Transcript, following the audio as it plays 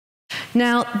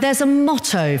Now, there's a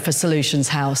motto for Solutions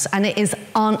House, and it is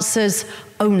answers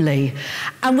only.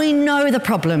 And we know the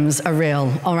problems are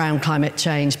real around climate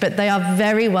change, but they are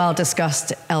very well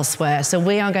discussed elsewhere. So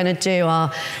we are going to do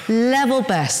our level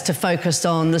best to focus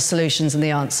on the solutions and the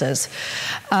answers.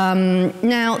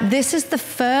 Now, this is the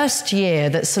first year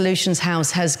that Solutions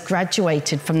House has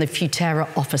graduated from the Futerra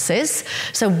offices.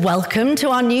 So welcome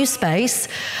to our new space.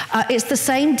 It's the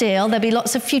same deal. There'll be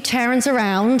lots of Futerrans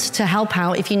around to help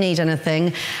out if you need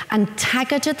anything. And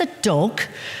Taggart the dog,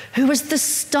 who was the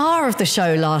star of the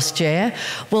show last year,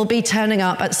 will be turning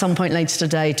up at some point later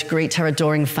today to greet her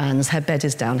adoring fans. Her bed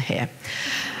is down here.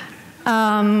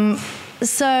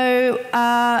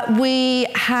 We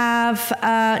have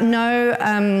no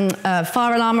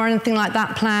fire alarm or anything like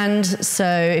that planned. So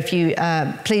if you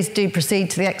please do proceed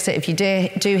to the exit if you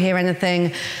do hear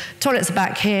anything. Toilets are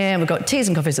back here. We've got teas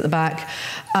and coffees at the back.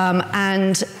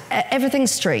 And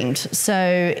everything's streamed.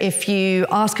 So if you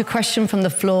ask a question from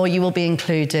the floor, you will be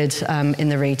included in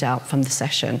the readout from the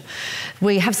session.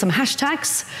 We have some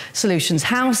hashtags, Solutions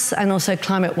House, and also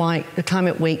Climate Week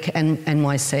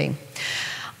NYC.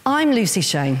 I'm Lucy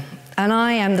Shane, and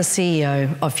I am the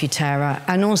CEO of Futerra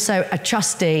and also a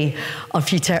trustee of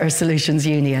Futerra Solutions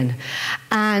Union.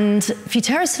 And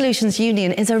Futerra Solutions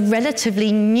Union is a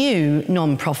relatively new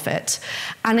non-profit,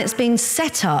 and it's been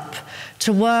set up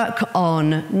to work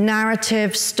on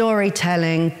narrative,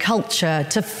 storytelling, culture,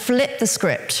 to flip the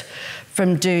script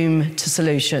from doom to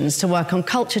solutions, to work on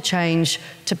culture change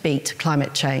to beat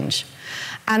climate change.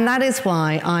 And that is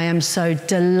why I am so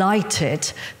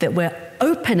delighted that we're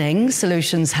opening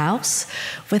Solutions House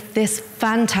with this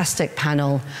fantastic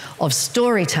panel of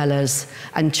storytellers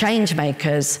and change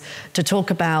makers to talk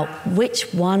about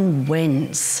which one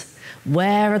wins.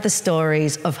 Where are the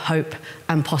stories of hope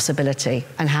and possibility,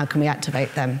 and how can we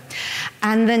activate them?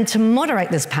 And then to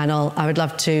moderate this panel, I would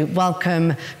love to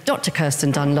welcome Dr. Kirsten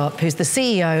Dunlop, who's the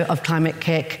CEO of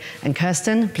Climate-KIC. And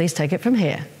Kirsten, please take it from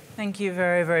here. Thank you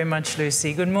very, very much,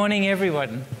 Lucy. Good morning,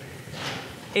 everyone.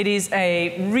 It is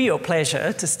a real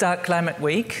pleasure to start Climate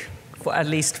Week, for at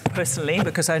least personally,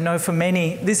 because I know for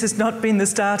many this has not been the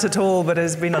start at all, but it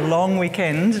has been a long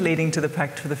weekend leading to the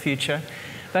Pact for the Future.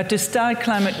 But to start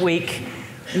Climate Week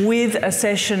with a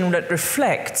session that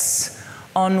reflects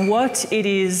on what it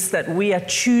is that we are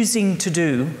choosing to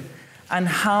do and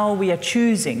how we are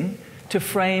choosing to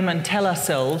frame and tell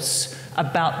ourselves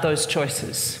about those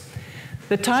choices.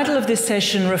 The title of this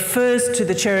session refers to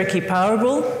the Cherokee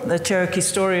parable, the Cherokee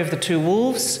story of the two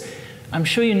wolves. I'm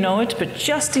sure you know it, but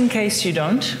just in case you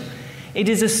don't, it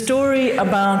is a story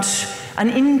about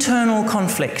an internal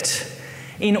conflict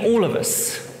in all of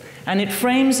us. And it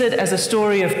frames it as a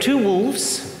story of two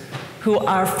wolves who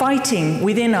are fighting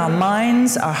within our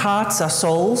minds, our hearts, our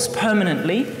souls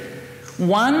permanently,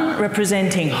 one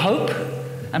representing hope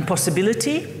and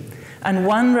possibility, and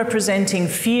one representing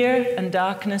fear and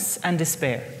darkness and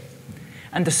despair.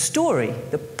 And the story,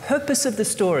 the purpose of the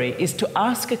story, is to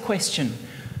ask a question.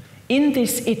 In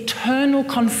this eternal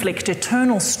conflict,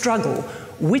 eternal struggle,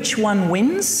 which one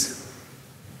wins?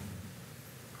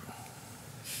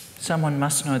 Someone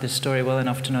must know this story well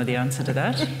enough to know the answer to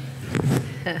that.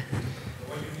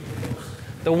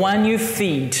 The one you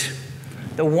feed.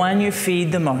 The one you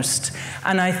feed the most.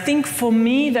 And I think for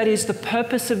me, that is the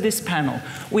purpose of this panel.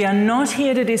 We are not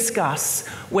here to discuss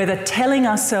whether telling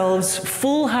ourselves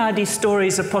foolhardy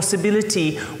stories of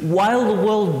possibility while the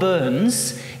world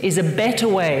burns is a better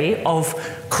way of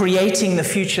creating the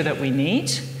future that we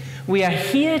need. We are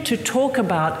here to talk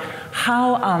about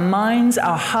how our minds,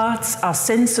 our hearts, our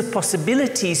sense of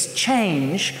possibilities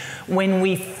change when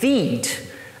we feed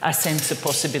a sense of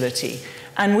possibility.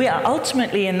 And we are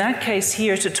ultimately, in that case,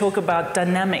 here to talk about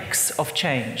dynamics of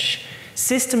change.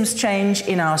 Systems change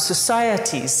in our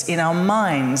societies, in our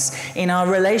minds, in our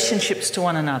relationships to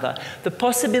one another. The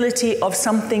possibility of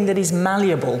something that is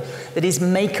malleable, that is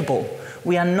makeable.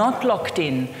 We are not locked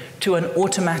in to an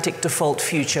automatic default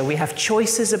future. We have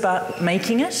choices about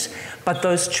making it, but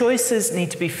those choices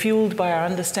need to be fueled by our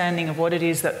understanding of what it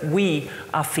is that we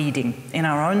are feeding in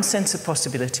our own sense of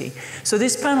possibility. So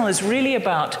this panel is really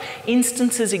about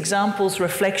instances, examples,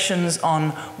 reflections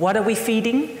on what are we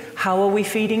feeding, how are we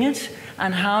feeding it,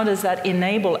 and how does that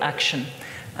enable action.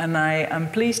 And I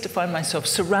am pleased to find myself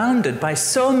surrounded by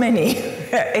so many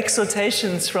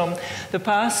exhortations from the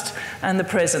past and the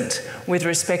present with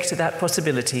respect to that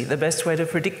possibility. The best way to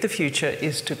predict the future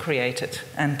is to create it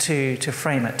and to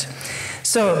frame it.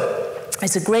 So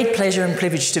it's a great pleasure and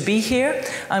privilege to be here.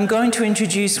 I'm going to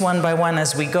introduce one by one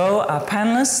as we go our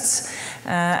panelists.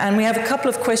 And we have a couple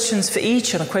of questions for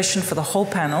each and a question for the whole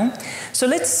panel. So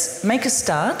let's make a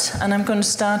start, and I'm going to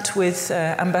start with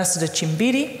Ambassador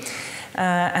Cimbiri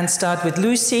and start with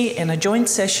Lucy in a joint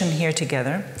session here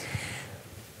together.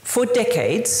 For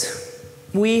decades,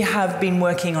 we have been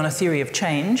working on a theory of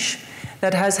change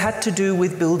that has had to do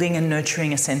with building and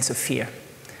nurturing a sense of fear.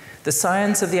 The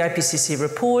science of the IPCC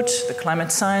report, the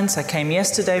climate science, I came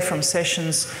yesterday from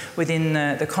sessions within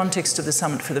the context of the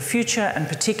Summit for the Future, and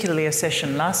particularly a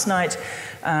session last night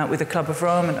with the Club of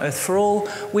Rome and Earth for All,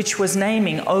 which was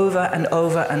naming over and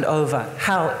over and over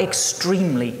how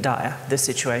extremely dire the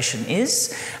situation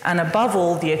is, and above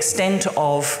all, the extent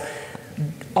of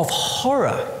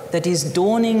horror that is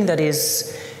dawning, that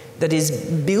is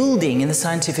building in the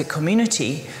scientific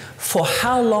community for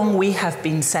how long we have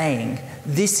been saying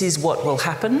this is what will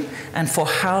happen, and for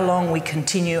how long we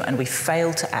continue and we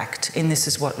fail to act in this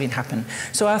is what will happen.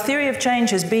 So our theory of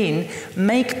change has been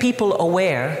make people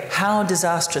aware how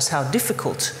disastrous, how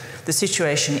difficult the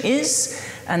situation is,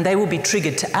 and they will be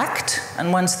triggered to act,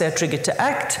 and once they're triggered to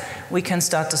act, we can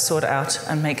start to sort out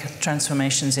and make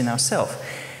transformations in ourselves.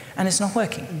 And it's not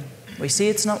working. We see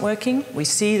it's not working, we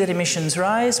see that emissions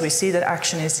rise, we see that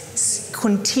action is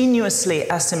continuously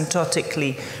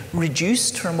asymptotically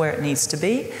reduced from where it needs to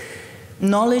be.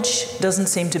 Knowledge doesn't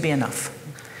seem to be enough.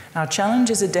 Our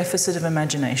challenge is a deficit of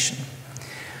imagination.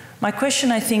 My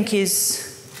question, I think,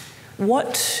 is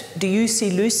what do you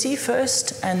see, Lucy,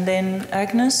 first, and then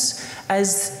Agnes,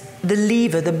 as the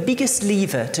lever, the biggest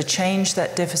lever to change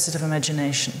that deficit of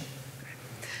imagination?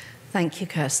 Thank you,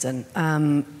 Kirsten.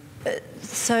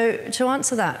 So to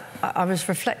answer that, I was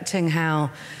reflecting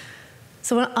how,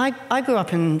 so when I grew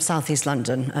up in southeast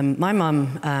London, and my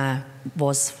mum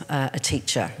was a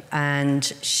teacher, and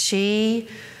she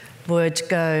would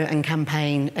go and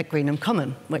campaign at Greenham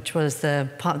Common, which was the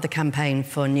part of the campaign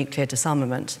for nuclear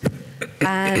disarmament.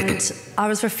 And I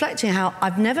was reflecting how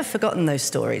I've never forgotten those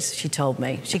stories she told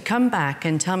me. She'd come back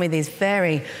and tell me these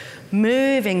very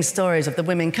moving stories of the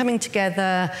women coming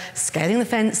together, scaling the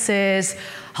fences,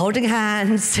 holding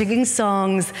hands, singing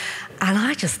songs, and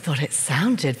I just thought it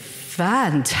sounded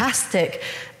fantastic.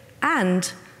 And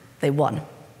they won.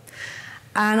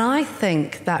 And I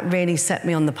think that really set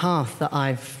me on the path that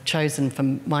I've chosen for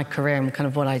my career and kind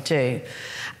of what I do.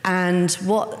 And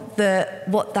what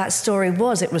that story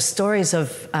was, it was stories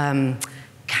of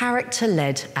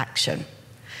character-led action.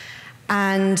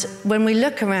 And when we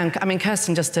look around, I mean,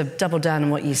 Kirsten, just to double down on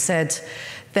what you said,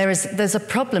 there's a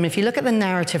problem. If you look at the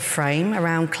narrative frame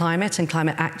around climate and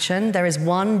climate action, there is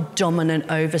one dominant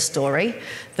overstory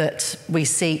that we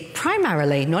see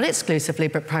primarily, not exclusively,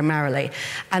 but primarily,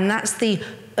 and that's the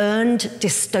earned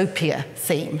dystopia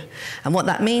theme. And what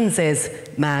that means is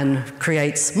man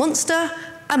creates monster,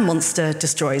 and monster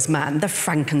destroys man, the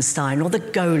Frankenstein or the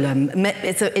golem.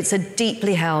 It's a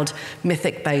deeply held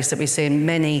mythic base that we see in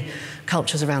many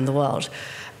cultures around the world.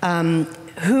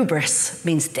 Hubris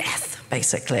means death,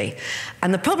 basically.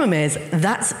 And the problem is,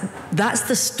 that's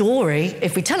the story.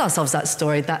 If we tell ourselves that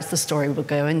story, that's the story we'll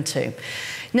go into.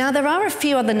 Now, there are a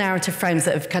few other narrative frames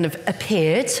that have kind of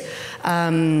appeared.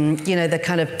 You know, the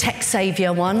kind of tech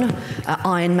savior one,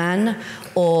 Iron Man,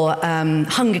 or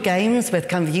Hunger Games with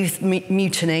kind of youth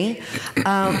mutiny.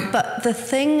 But the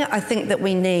thing I think that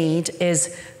we need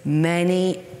is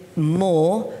many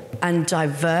more and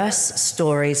diverse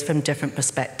stories from different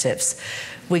perspectives.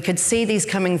 We could see these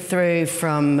coming through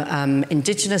from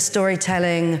indigenous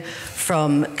storytelling,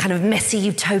 from kind of messy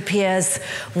utopias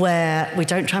where we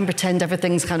don't try and pretend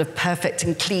everything's kind of perfect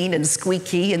and clean and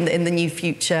squeaky in the new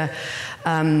future.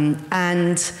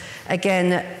 And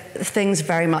again, things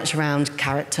very much around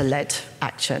character-led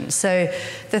action. So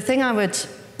the thing I would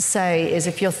say is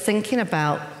if you're thinking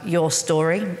about your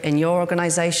story in your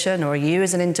organization or you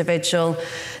as an individual,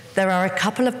 there are a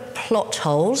couple of plot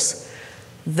holes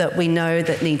that we know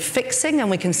that need fixing,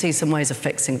 and we can see some ways of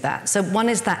fixing that. So one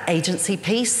is that agency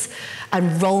piece,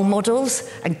 and role models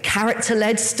and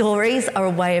character-led stories are a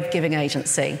way of giving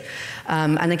agency.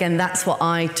 And again, that's what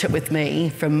I took with me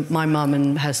from my mum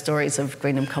and her stories of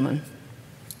Greenham Common.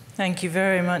 Thank you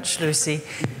very much, Lucy.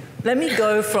 Let me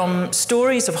go from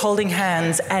stories of holding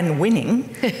hands and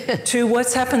winning to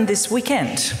what's happened this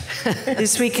weekend.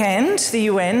 This weekend, the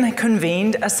UN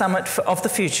convened a summit of the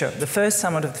future, the first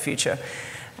summit of the future.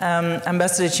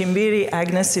 Ambassador Cimbiri,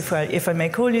 Agnes, if I may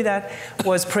call you that,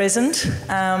 was present.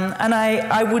 And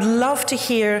I would love to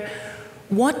hear,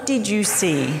 what did you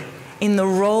see in the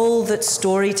role that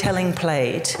storytelling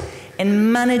played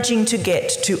in managing to get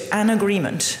to an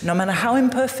agreement, no matter how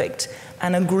imperfect,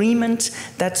 an agreement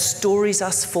that stories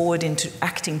us forward into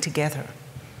acting together?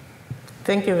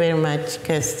 Thank you very much,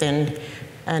 Kirsten.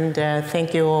 and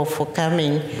thank you all for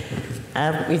coming.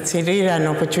 It's really an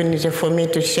opportunity for me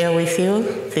to share with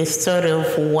you the story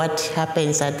of what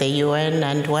happens at the UN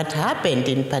and what happened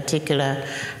in particular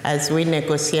as we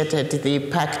negotiated the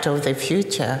Pact of the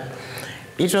Future.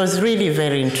 It was really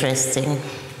very interesting.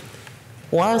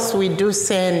 Whilst we do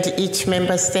send, each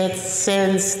member state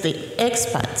sends the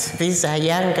experts. These are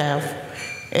younger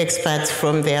experts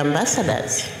from the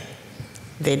ambassadors.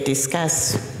 They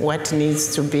discuss what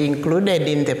needs to be included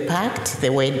in the pact.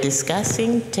 They were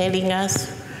discussing, telling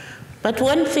us. But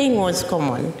one thing was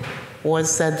common,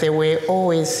 was that they were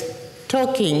always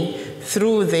talking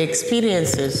through the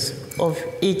experiences of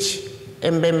each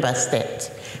member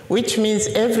state, which means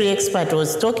every expert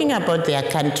was talking about their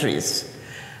countries,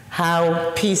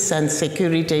 how peace and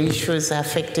security issues are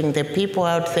affecting the people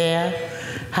out there,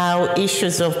 how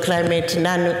issues of climate,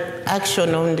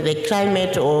 non-action on the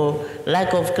climate or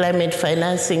lack of climate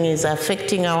financing is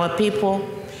affecting our people,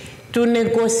 to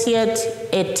negotiate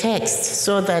a text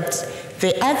so that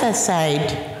the other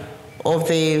side of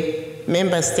the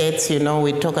member states, you know,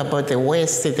 we talk about the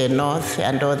West, the North,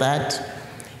 and all that,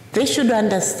 they should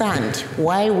understand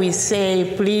why we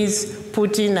say, please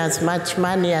put in as much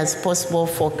money as possible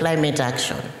for climate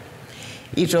action.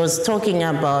 It was talking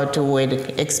about, we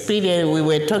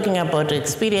were talking about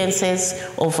experiences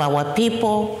of our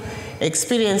people,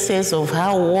 experiences of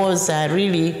how wars are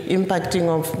really impacting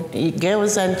on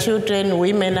girls and children,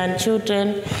 women and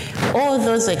children, all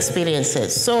those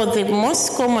experiences. So the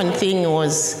most common thing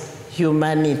was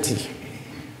humanity.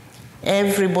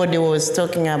 Everybody was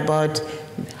talking about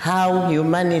how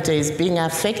humanity is being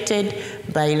affected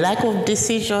by lack of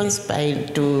decisions,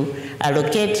 to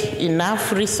allocate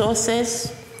enough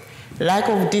resources, lack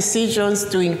of decisions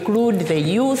to include the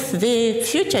youth, the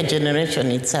future generation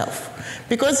itself.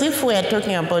 Because if we are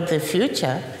talking about the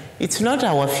future, it's not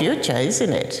our future,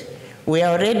 isn't it? We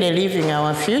are already living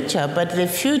our future, but the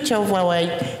future of our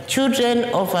children,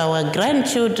 of our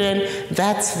grandchildren,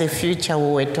 that's the future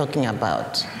we were talking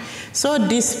about. So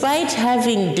despite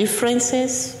having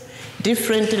differences,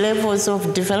 different levels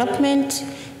of development,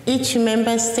 each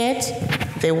member state,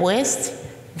 the West,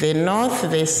 the North,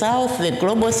 the South, the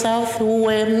Global South, who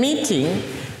were meeting,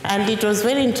 and it was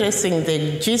very interesting,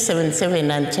 the G77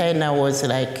 and China was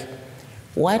like,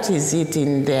 what is it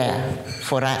in there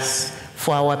for us,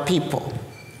 for our people?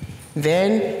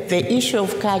 Then the issue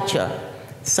of culture.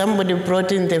 Somebody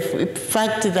brought in the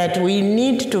fact that we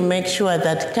need to make sure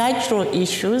that cultural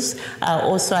issues are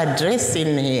also addressed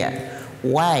in here.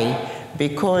 Why?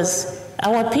 Because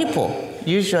our people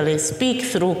usually speak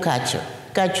through culture,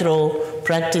 cultural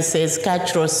practices,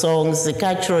 cultural songs,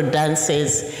 cultural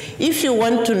dances. If you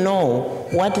want to know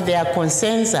what their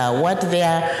concerns are, what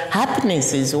their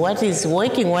happiness is, what is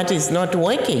working, what is not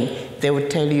working, they will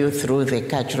tell you through the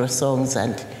cultural songs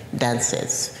and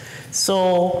dances.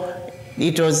 So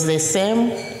it was the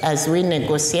same as we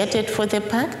negotiated for the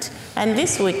pact. And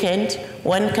this weekend,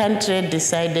 one country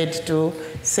decided to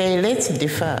say, let's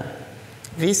defer.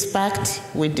 This pact,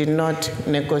 we did not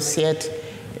negotiate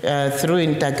through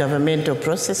intergovernmental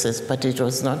processes, but it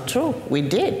was not true. We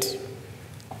did.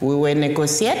 We were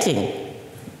negotiating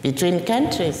between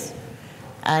countries,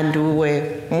 and we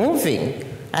were moving.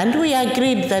 And we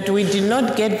agreed that we did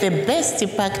not get the best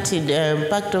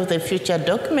Pact of the Future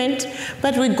document,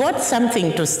 but we got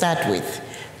something to start with.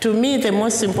 To me, the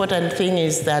most important thing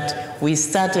is that we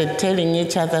started telling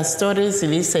each other stories,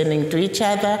 listening to each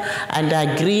other, and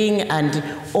agreeing, and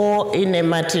all in a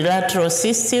multilateral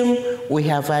system, we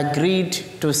have agreed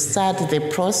to start the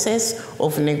process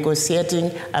of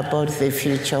negotiating about the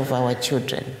future of our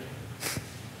children.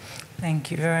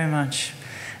 Thank you very much.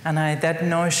 And that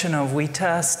notion of we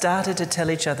started to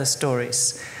tell each other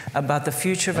stories about the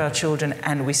future of our children,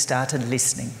 and we started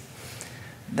listening.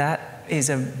 That is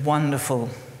a wonderful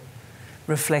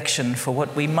reflection for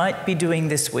what we might be doing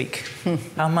this week.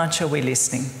 How much are we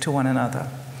listening to one another?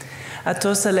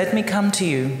 Atosa, let me come to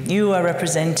you. You are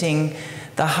representing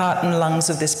the heart and lungs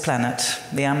of this planet,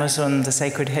 the Amazon, the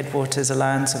Sacred Headwaters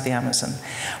Alliance of the Amazon.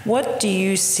 What do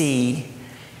you see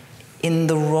in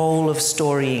the role of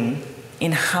storying,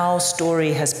 in how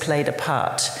story has played a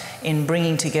part in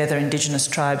bringing together Indigenous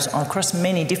tribes across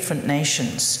many different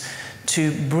nations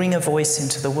to bring a voice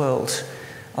into the world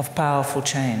of powerful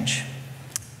change?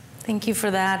 Thank you for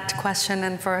that question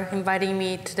and for inviting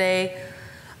me today.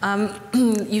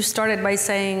 You started by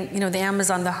saying, the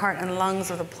Amazon, the heart and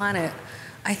lungs of the planet.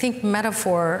 I think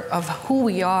metaphor of who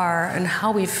we are and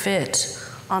how we fit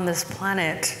on this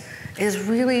planet is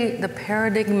really the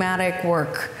paradigmatic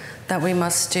work that we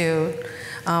must do.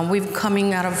 We've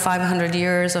coming out of 500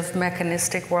 years of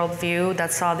mechanistic worldview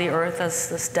that saw the Earth as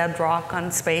this dead rock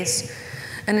on space.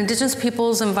 And indigenous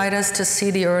peoples invite us to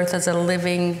see the Earth as a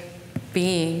living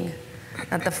being,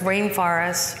 that the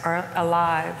rainforests are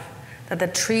alive, that the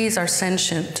trees are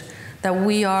sentient, that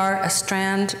we are a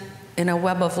strand in a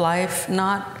web of life,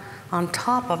 not on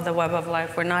top of the web of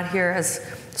life. We're not here as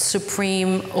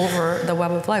supreme over the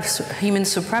web of life. Human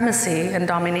supremacy and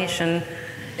domination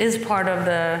is part of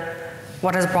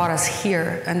what has brought us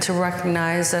here, and to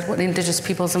recognize that what indigenous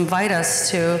peoples invite us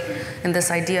to in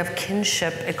this idea of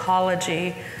kinship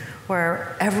ecology,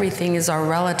 where everything is our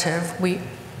relative.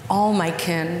 All my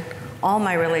kin, all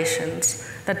my relations,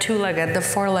 the two-legged, the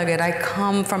four-legged, I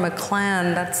come from a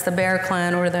clan, that's the bear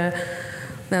clan or the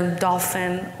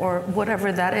dolphin or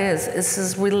whatever that is. This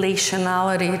is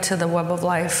relationality to the web of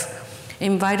life.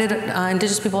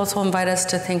 Indigenous people also invite us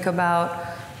to think about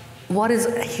what is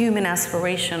a human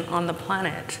aspiration on the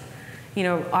planet. You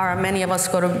know, many of us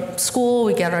go to school,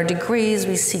 we get our degrees,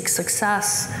 we seek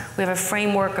success. We have a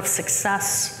framework of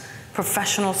success,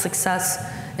 professional success.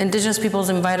 Indigenous peoples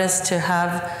invite us to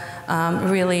have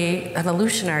really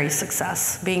evolutionary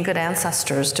success, being good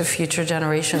ancestors to future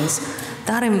generations.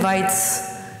 That invites,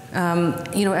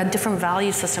 you know, a different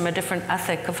value system, a different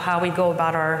ethic of how we go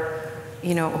about our,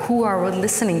 you know, who are we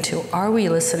listening to? Are we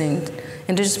listening?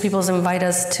 Indigenous peoples invite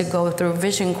us to go through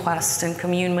vision quest and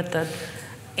commune with the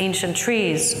ancient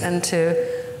trees, and to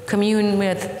commune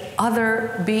with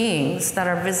other beings that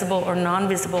are visible or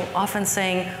non-visible, often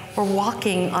saying we're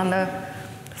walking on the,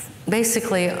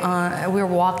 basically, we're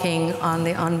walking on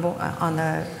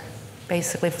the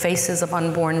basically faces of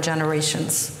unborn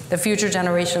generations. The future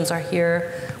generations are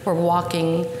here. We're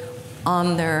walking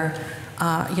on their,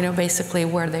 you know, basically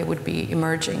where they would be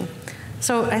emerging.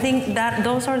 So I think that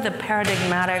those are the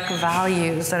paradigmatic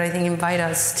values that I think invite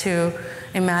us to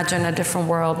imagine a different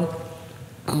world.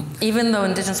 Even though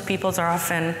indigenous peoples are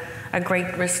often a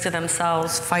great risk to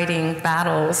themselves, fighting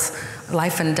battles,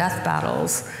 life and death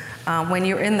battles, when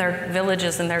you're in their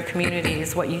villages and their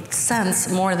communities, what you sense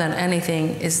more than anything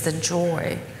is the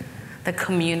joy, the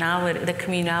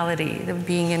communality, the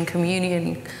being in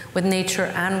communion with nature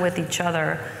and with each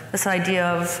other. This idea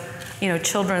of, you know,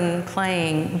 children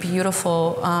playing,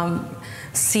 beautiful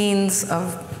scenes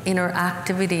of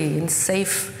interactivity and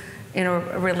safe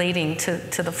relating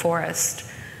to the forest.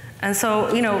 And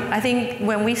so, you know, I think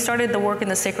when we started the work in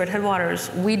the sacred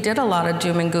headwaters, we did a lot of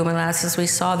doom and gloom analysis. We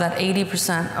saw that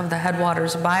 80% of the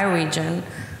headwaters bioregion,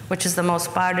 which is the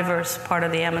most biodiverse part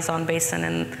of the Amazon basin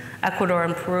in Ecuador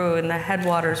and Peru, in the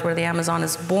headwaters where the Amazon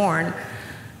is born,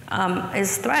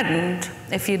 is threatened.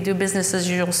 If you do business as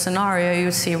usual scenario,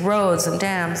 you see roads and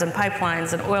dams and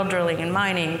pipelines and oil drilling and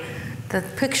mining. The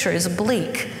picture is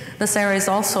bleak. This area is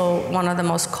also one of the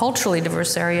most culturally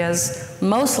diverse areas,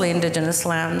 mostly indigenous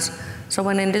lands. So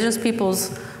when indigenous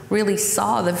peoples really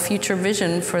saw the future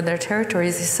vision for their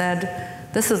territories, they said,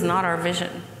 this is not our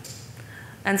vision.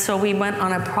 And so we went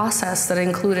on a process that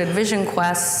included vision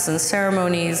quests and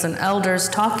ceremonies and elders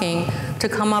talking to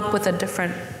come up with a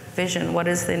different vision. What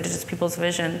is the indigenous people's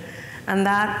vision? And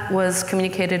that was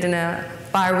communicated in a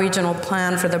bioregional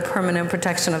plan for the permanent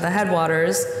protection of the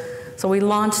headwaters. So we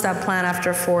launched that plan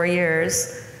after 4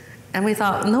 years, and we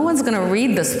thought, no one's going to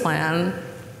read this plan,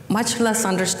 much less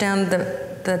understand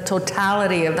the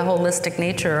totality of the holistic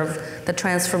nature of the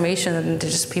transformation that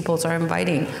indigenous peoples are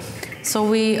inviting. So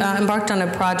we embarked on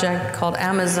a project called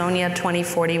Amazonia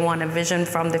 2041, A Vision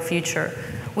from the Future.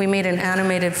 We made an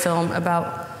animated film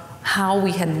about how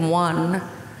we had won,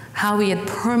 how we had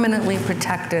permanently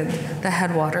protected the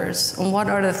headwaters, and what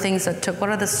are the things that took, what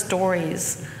are the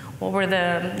stories, what were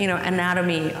the, you know,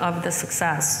 anatomy of the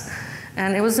success.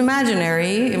 And it was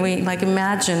imaginary, and we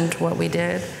imagined what we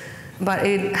did, but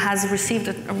it has received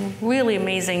a really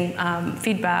amazing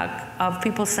feedback of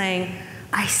people saying,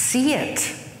 I see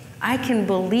it. I can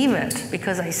believe it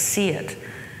because I see it.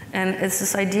 And it's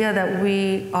this idea that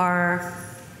we are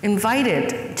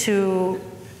invited to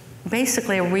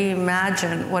basically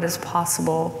reimagine what is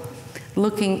possible,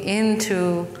 looking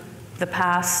into the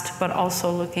past, but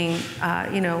also looking,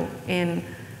 you know,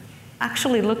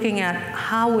 actually looking at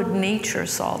how would nature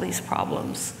solve these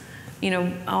problems. You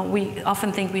know, we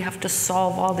often think we have to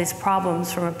solve all these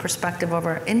problems from a perspective of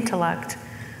our intellect,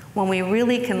 when we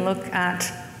really can look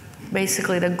at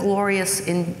basically the glorious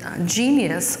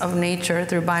genius of nature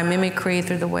through biomimicry,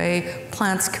 through the way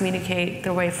plants communicate,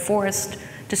 the way forest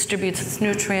distributes its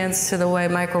nutrients, to the way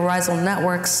mycorrhizal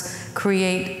networks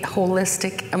create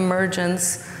holistic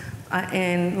emergence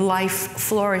in life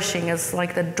flourishing, as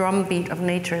like the drumbeat of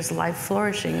nature's life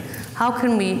flourishing. How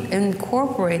can we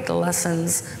incorporate the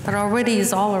lessons that already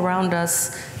is all around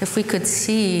us if we could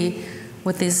see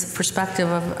with this perspective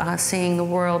of seeing the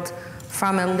world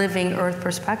from a living earth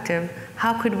perspective?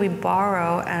 How could we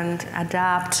borrow and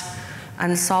adapt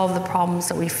and solve the problems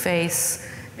that we face,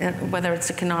 whether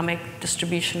it's economic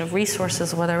distribution of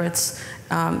resources, whether it's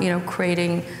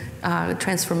creating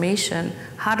transformation?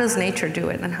 How does nature do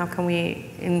it, and how can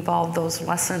we involve those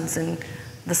lessons in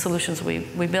the solutions we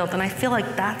build? And I feel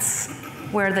like that's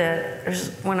where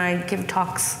when I give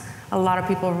talks, a lot of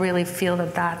people really feel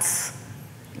that that's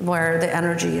where the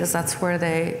energy is. That's where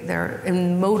they're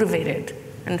motivated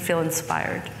and feel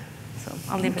inspired. So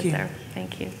I'll leave it there.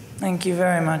 Thank you. Thank you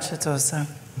very much, Atosa.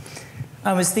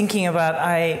 I was thinking about,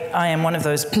 I am one of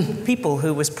those people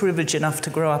who was privileged enough to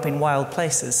grow up in wild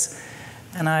places.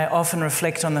 And I often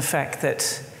reflect on the fact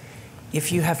that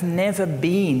if you have never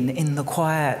been in the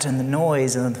quiet and the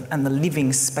noise and the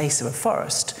living space of a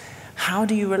forest, how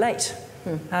do you relate?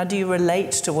 How do you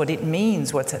relate to what it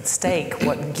means, what's at stake,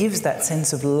 what gives that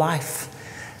sense of life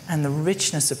and the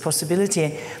richness of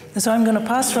possibility? And so I'm going to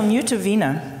pass from you to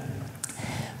Veena,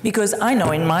 because I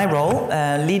know in my role,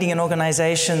 leading an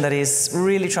organization that is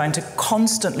really trying to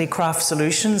constantly craft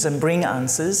solutions and bring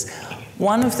answers,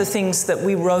 one of the things that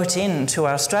we wrote into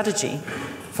our strategy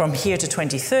from here to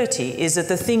 2030 is that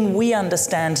the thing we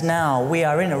understand now we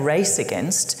are in a race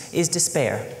against is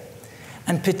despair.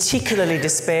 And particularly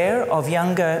despair of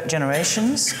younger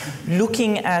generations,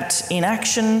 looking at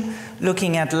inaction,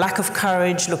 looking at lack of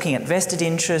courage, looking at vested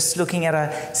interests, looking at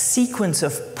a sequence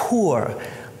of poor,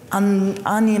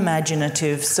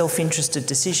 unimaginative, self-interested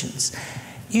decisions.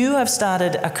 You have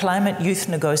started a Climate Youth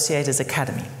Negotiators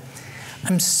Academy.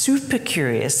 I'm super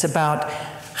curious about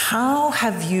how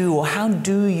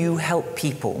do you help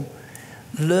people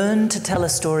learn to tell a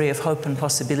story of hope and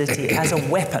possibility as a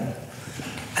weapon,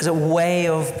 as a way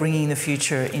of bringing the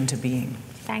future into being?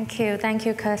 Thank you,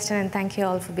 Kirsten, and thank you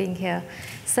all for being here.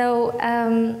 So,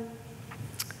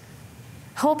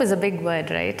 hope is a big word,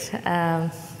 right?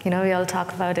 We all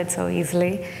talk about it so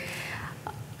easily.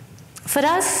 For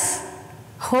us,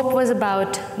 hope was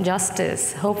about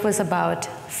justice. Hope was about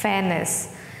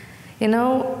fairness.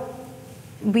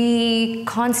 We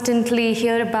constantly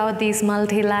hear about these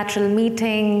multilateral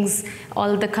meetings.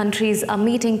 All the countries are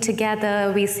meeting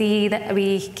together. We see that,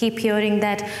 we keep hearing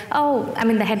that,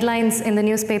 the headlines in the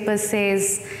newspapers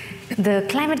says, the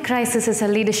climate crisis is a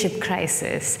leadership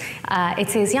crisis. It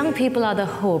says young people are the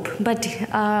hope, but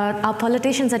our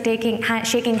politicians are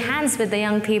shaking hands with the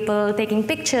young people, taking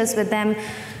pictures with them,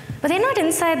 but they're not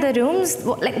inside the rooms.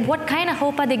 Like, what kind of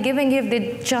hope are they giving if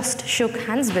they just shook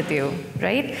hands with you,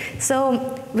 right?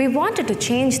 So we wanted to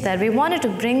change that. We wanted to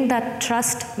bring that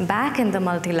trust back in the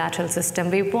multilateral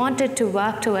system. We wanted to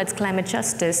work towards climate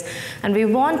justice, and we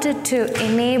wanted to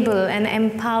enable and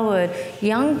empower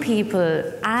young people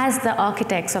as the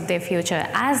architects of their future,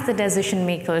 as the decision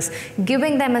makers,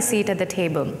 giving them a seat at the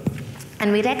table.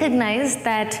 And we recognized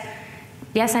that,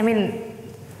 yes,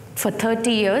 for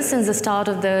 30 years since the start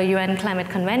of the UN Climate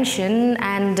Convention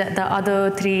and the other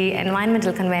 3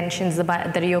 environmental conventions,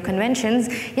 the Rio Conventions,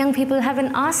 young people have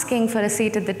been asking for a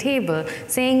seat at the table,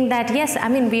 saying that, yes,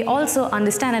 we also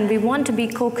understand and we want to be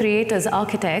co-creators,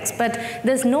 architects, but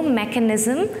there's no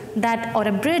mechanism or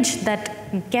a bridge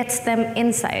that gets them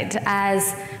inside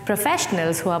as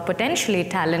professionals who are potentially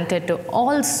talented to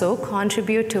also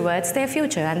contribute towards their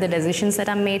future and the decisions that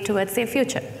are made towards their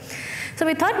future. So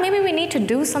we thought maybe we need to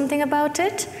do something about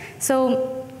it.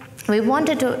 So we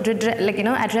wanted to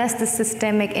address the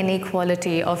systemic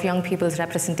inequality of young people's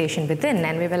representation within.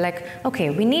 And we were like, okay,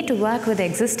 we need to work with the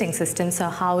existing system, so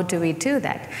how do we do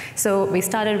that? So we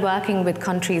started working with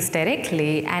countries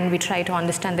directly, and we tried to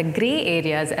understand the gray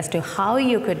areas as to how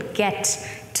you could get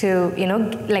to,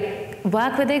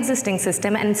 work with the existing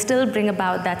system and still bring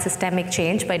about that systemic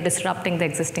change by disrupting the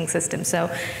existing system. So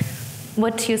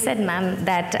what you said, ma'am,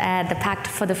 that the Pact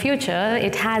for the Future,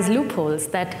 it has loopholes,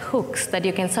 that hooks that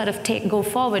you can sort of go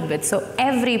forward with. So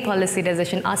every policy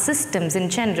decision, our systems in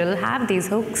general have these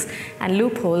hooks and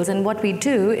loopholes, and what we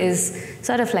do is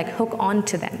sort of like hook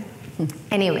onto them.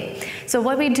 Anyway, so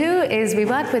what we do is we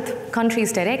work with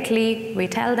countries directly. We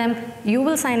tell them, you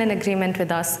will sign an agreement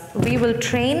with us. We will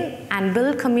train and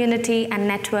build community and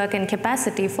network and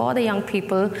capacity for the young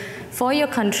people, for your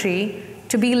country,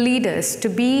 to be leaders, to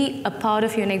be a part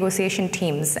of your negotiation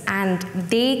teams, and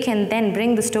they can then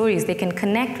bring the stories. They can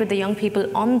connect with the young people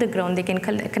on the ground. They can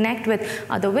connect with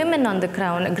other women on the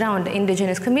ground,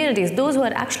 indigenous communities, those who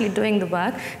are actually doing the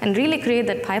work, and really create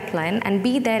that pipeline and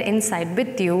be there inside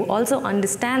with you. Also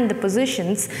understand the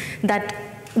positions that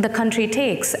the country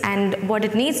takes and what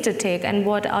it needs to take and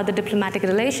what are the diplomatic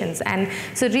relations. And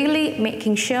so really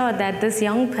making sure that this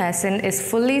young person is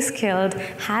fully skilled,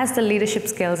 has the leadership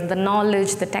skills, the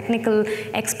knowledge, the technical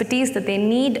expertise that they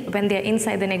need when they're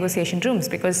inside the negotiation rooms.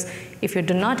 Because if you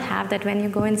do not have that when you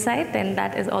go inside, then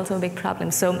that is also a big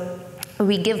problem. So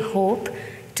we give hope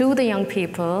to the young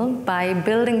people by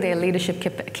building their leadership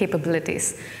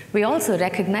capabilities. We also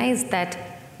recognize that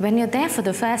when you're there for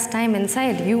the first time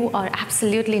inside, you are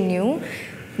absolutely new.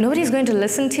 Nobody's going to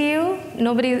listen to you.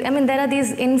 There are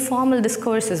these informal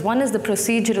discourses. One is the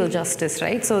procedural justice,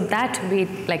 right? So that we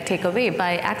take away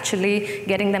by actually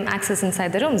getting them access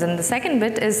inside the rooms. And the second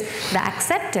bit is the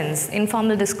acceptance,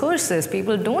 informal discourses.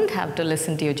 People don't have to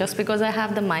listen to you. Just because I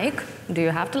have the mic, do you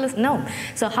have to listen? No.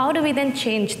 So how do we then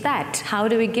change that? How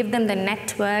do we give them the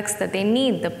networks that they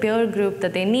need, the peer group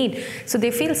that they need, so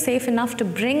they feel safe enough to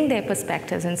bring their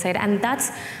perspectives inside? And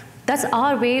that's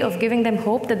our way of giving them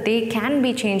hope that they can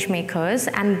be change makers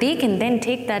and they can then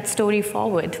take that story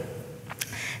forward.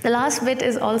 The last bit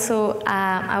is also,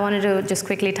 I wanted to just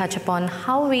quickly touch upon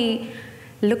how we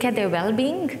look at their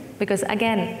well-being, because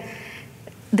again,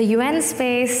 the UN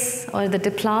space or the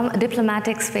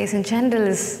diplomatic space in general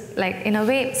is in a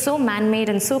way so man-made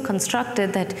and so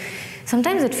constructed that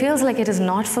sometimes it feels like it is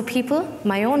not for people.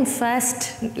 My own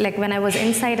first, when I was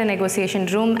inside a negotiation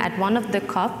room at one of the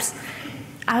COPs,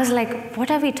 I was like, what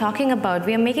are we talking about?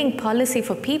 We are making policy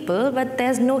for people, but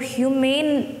there's no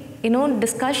humane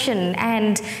discussion.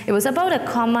 And it was about a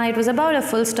comma, it was about a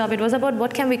full stop, it was about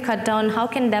what can we cut down, how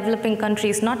can developing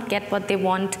countries not get what they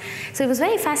want. So it was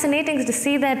very fascinating to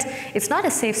see that it's not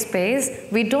a safe space.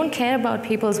 We don't care about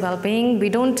people's well-being. We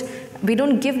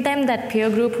don't give them that peer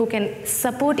group who can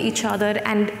support each other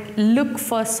and look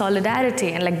for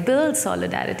solidarity and build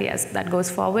solidarity as that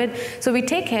goes forward. So we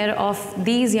take care of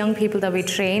these young people that we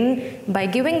train by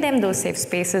giving them those safe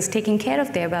spaces, taking care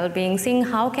of their well-being, seeing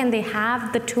how can they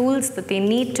have the tools that they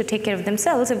need to take care of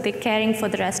themselves if they're caring for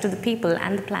the rest of the people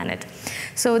and the planet.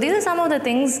 So these are some of the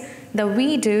things that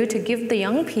we do to give the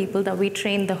young people that we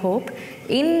train the hope,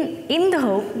 in the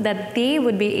hope that they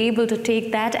would be able to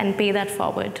take that and pay that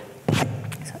forward.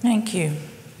 Thank you.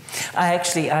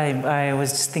 I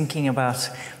was just thinking about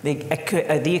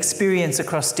the experience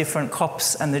across different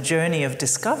COPs and the journey of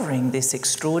discovering this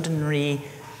extraordinary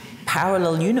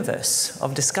parallel universe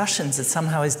of discussions that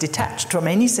somehow is detached from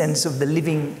any sense of the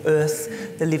living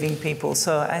earth, the living people.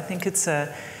 So I think it's an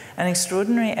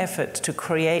extraordinary effort to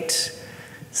create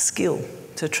skill,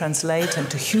 to translate and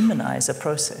to humanize a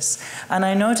process. And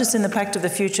I noticed in the Pact of the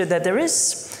Future that there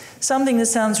is something that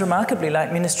sounds remarkably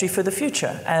like Ministry for the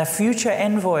Future, a future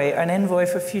envoy, an envoy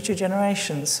for future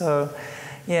generations. So,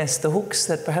 yes, the hooks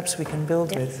that perhaps we can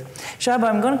build with. Shaba,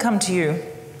 I'm going to come to you,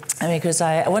 because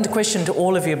I want a question to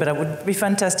all of you, but it would be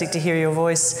fantastic to hear your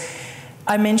voice.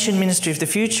 I mentioned Ministry of the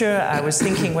Future. I was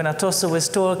thinking when Atossa was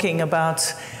talking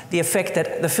about the effect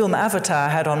that the film Avatar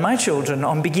had on my children,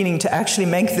 on beginning to actually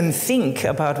make them think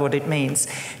about what it means.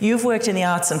 You've worked in the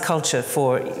arts and culture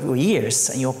for years,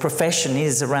 and your profession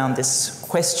is around this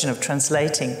question of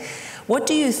translating. What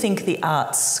do you think the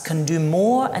arts can do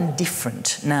more and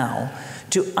different now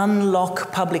to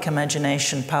unlock public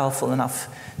imagination powerful enough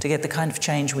to get the kind of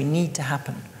change we need to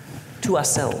happen to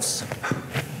ourselves?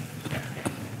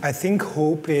 I think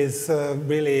hope is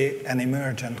really an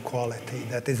emergent quality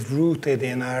that is rooted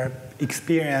in our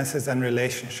experiences and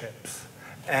relationships.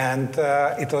 And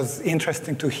it was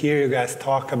interesting to hear you guys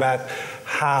talk about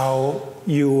how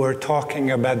you were talking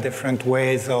about different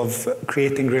ways of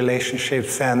creating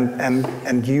relationships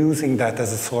and using that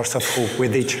as a source of hope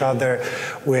with each other,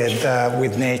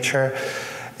 with nature.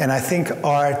 And I think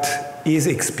art is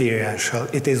experiential.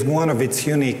 It is one of its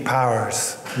unique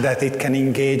powers that it can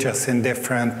engage us in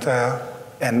different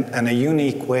and a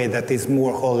unique way that is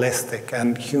more holistic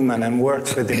and human and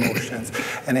works with emotions.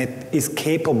 And it is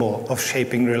capable of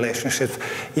shaping relationships.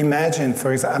 Imagine,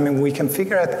 for example, we can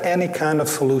figure out any kind of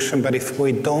solution, but if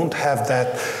we don't have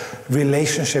that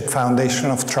relationship foundation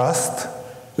of trust,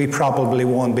 we probably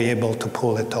won't be able to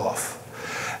pull it off.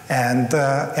 And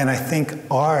I think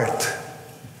art,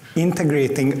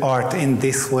 integrating art in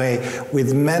this way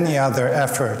with many other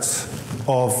efforts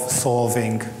of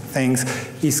solving things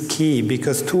is key,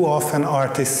 because too often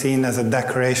art is seen as a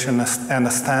decoration and a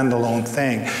standalone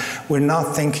thing, we're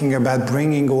not thinking about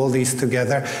bringing all these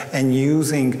together and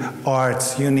using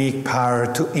art's unique power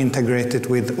to integrate it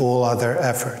with all other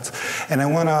efforts. And I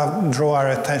want to draw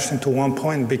our attention to one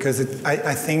point, because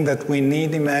I think that we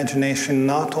need imagination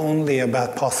not only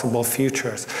about possible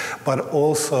futures, but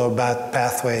also about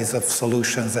pathways of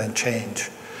solutions and change.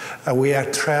 We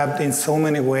are trapped in so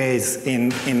many ways,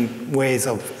 in ways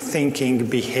of thinking,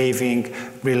 behaving,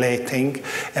 relating,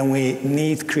 and we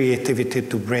need creativity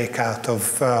to break out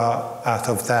of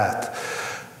that.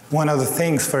 One of the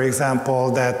things, for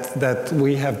example, that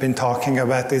we have been talking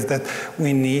about is that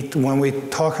we need, when we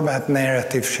talk about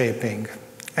narrative shaping,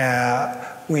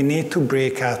 we need to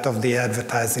break out of the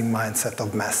advertising mindset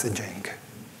of messaging.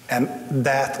 And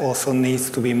that also needs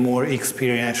to be more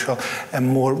experiential and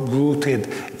more rooted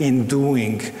in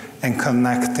doing and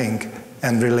connecting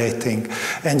and relating.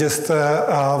 And just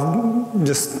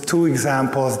two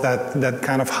examples that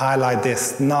kind of highlight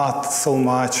this, not so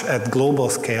much at global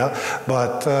scale,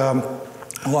 but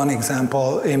one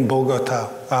example in Bogota,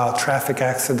 traffic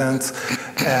accidents.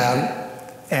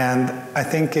 And I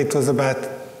think it was about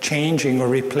changing or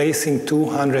replacing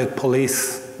 200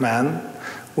 policemen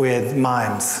with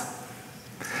mimes.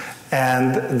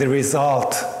 And the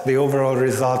result, the overall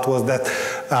result, was that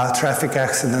traffic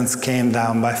accidents came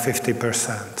down by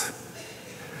 50%.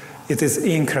 It is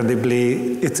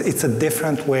incredibly, it's a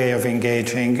different way of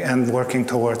engaging and working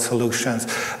towards solutions.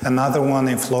 Another one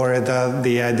in Florida,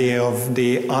 the idea of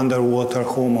the Underwater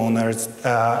Homeowners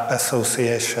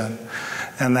Association.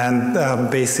 And then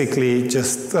basically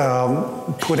just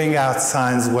putting out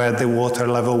signs where the water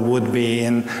level would be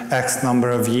in X number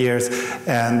of years,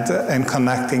 and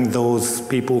connecting those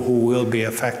people who will be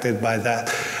affected by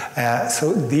that.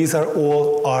 So these are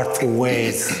all artful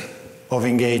ways of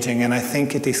engaging, and I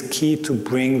think it is key to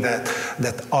bring that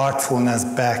artfulness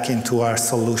back into our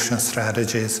solution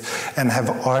strategies, and have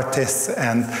artists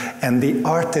and the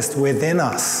artist within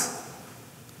us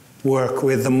work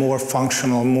with the more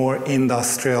functional, more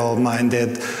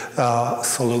industrial-minded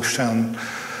solution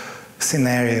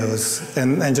scenarios.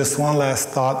 And just one last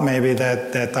thought, maybe,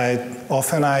 that I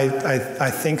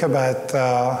think about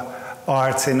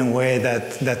arts in a way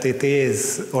that it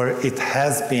is, or it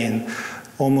has been,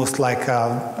 almost like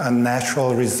a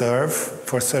natural reserve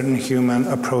for certain human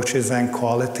approaches and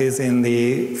qualities in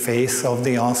the face of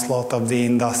the onslaught of the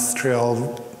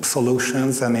industrial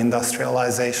solutions and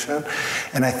industrialization.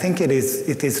 And I think it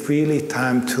is really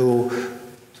time to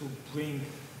bring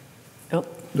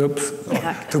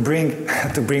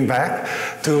back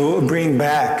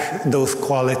those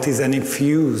qualities and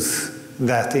infuse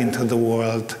that into the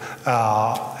world,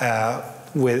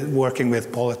 with working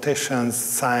with politicians,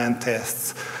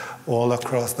 scientists, all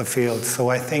across the field. So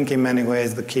I think in many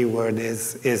ways the key word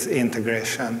is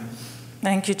integration.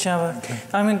 Thank you, Csaba. Okay.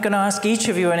 I'm going to ask each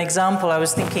of you an example. I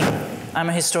was thinking, I'm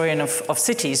a historian of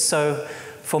cities, so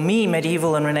for me,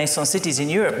 medieval and Renaissance cities in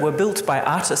Europe were built by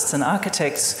artists and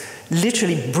architects,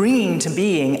 literally bringing to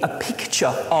being a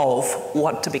picture of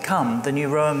what to become the new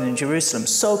Rome and Jerusalem,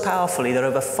 so powerfully that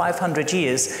over 500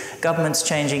 years, governments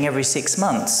changing every 6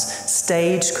 months,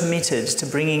 stayed committed to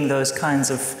bringing those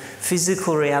kinds of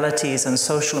physical realities and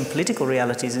social and political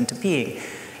realities into being.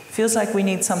 Feels like we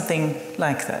need something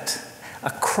like that. A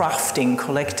crafting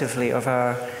collectively of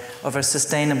our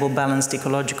sustainable, balanced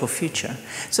ecological future.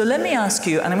 So let me ask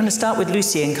you, and I'm going to start with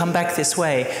Lucy and come back this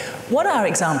way. What are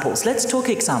examples? Let's talk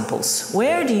examples.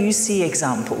 Where do you see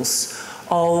examples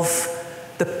of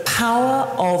the power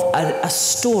of a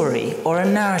story or a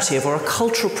narrative or a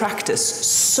cultural practice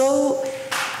so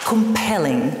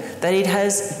compelling that it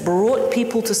has brought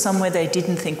people to somewhere they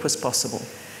didn't think was possible?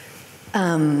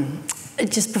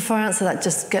 Just before I answer that,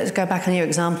 just go back on your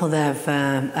example there of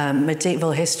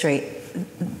medieval history.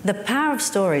 The power of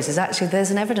stories is actually,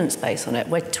 there's an evidence base on it.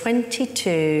 We're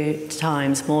 22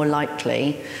 times more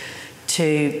likely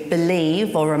to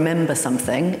believe or remember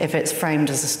something if it's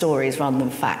framed as stories rather than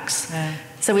facts. Yeah.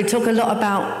 So we talk a lot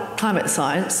about climate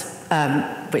science,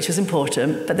 which is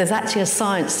important, but there's actually a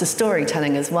science to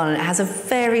storytelling as well, and it has a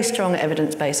very strong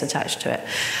evidence base attached to it.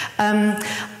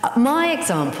 My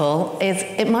example is,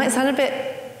 it might sound a bit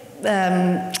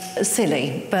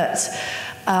silly, but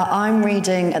I'm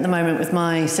reading at the moment with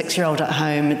my 6-year-old at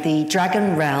home the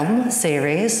Dragon Realm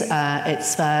series.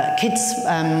 It's a kids'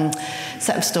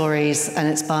 set of stories, and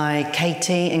it's by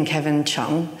Katie and Kevin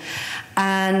Chung.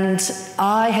 And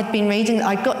I had been reading,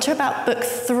 I got to about book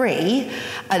 3,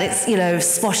 and it's, you know,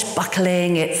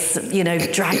 swashbuckling, it's, you know,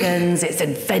 dragons, it's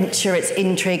adventure, it's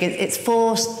intrigue, it's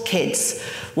 4 kids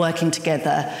working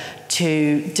together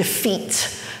to defeat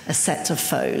a set of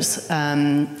foes.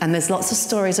 And there's lots of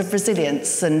stories of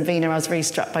resilience. And Veena, I was really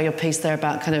struck by your piece there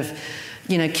about kind of,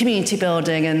 you know, community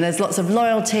building, and there's lots of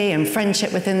loyalty and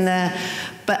friendship within there.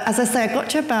 But as I say, I got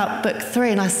to about book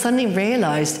 3 and I suddenly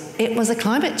realized it was a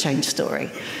climate change story.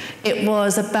 It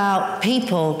was about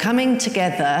people coming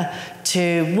together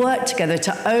to work together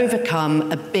to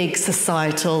overcome a big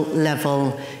societal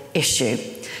level issue.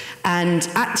 And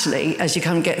actually, as you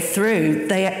come get through,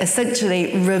 they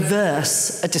essentially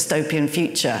reverse a dystopian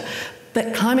future.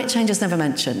 But climate change is never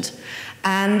mentioned.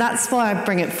 And that's why I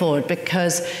bring it forward,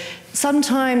 because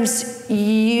sometimes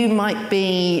you might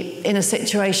be in a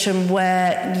situation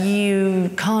where you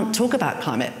can't talk about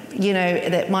climate. You know,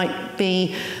 that might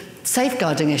be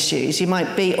safeguarding issues. You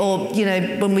might be, or, you know,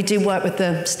 when we do work with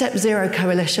the Step Zero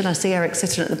Coalition, I see Eric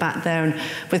sitting at the back there, and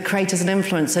with creators and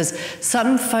influencers,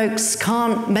 some folks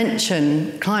can't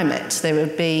mention climate. There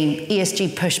would be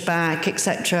ESG pushback,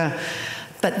 etc.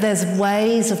 But there's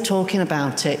ways of talking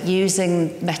about it,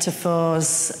 using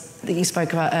metaphors that you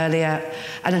spoke about earlier.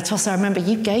 And Atossa, I remember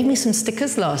you gave me some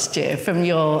stickers last year from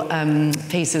your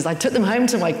pieces. I took them home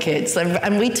to my kids,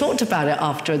 and we talked about it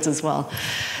afterwards as well.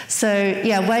 So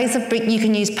yeah, ways of, you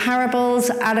can use parables,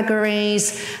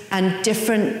 allegories, and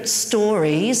different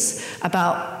stories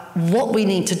about what we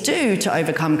need to do to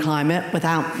overcome climate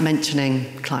without mentioning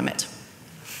climate.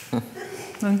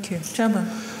 Thank you. Csaba?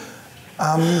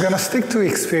 I'm going to stick to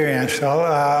experiential.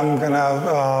 I'm going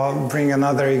to bring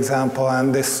another example,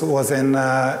 and this was in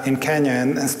Kenya.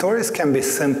 And stories can be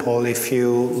simple if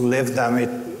you live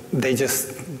them. They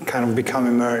just kind of become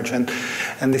emergent.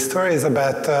 And the story is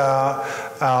about,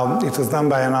 it was done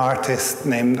by an artist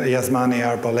named Yasmani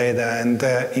Arboleda. And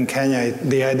in Kenya,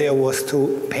 the idea was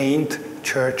to paint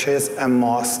churches and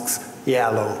mosques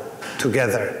yellow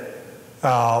together,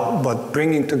 but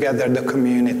bringing together the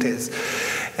communities.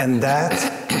 And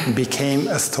that became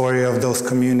a story of those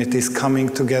communities coming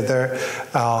together,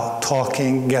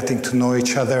 talking, getting to know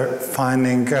each other,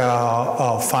 finding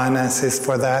finances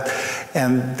for that.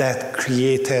 And that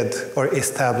created or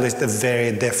established a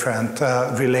very different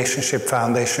relationship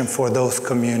foundation for those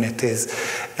communities.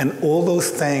 And all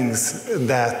those things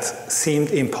that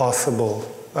seemed impossible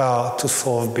to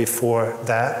solve before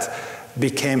that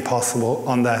became possible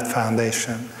on that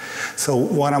foundation. So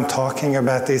what I'm talking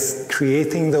about is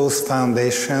creating those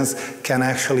foundations can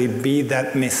actually be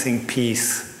that missing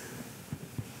piece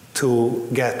to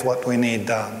get what we need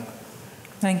done.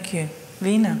 Thank you.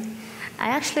 Veena? I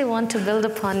actually want to build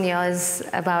upon yours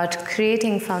about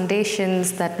creating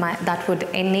foundations that would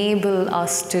enable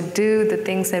us to do the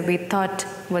things that we thought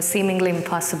was seemingly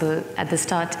impossible at the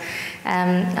start.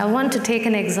 I want to take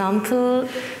an example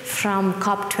from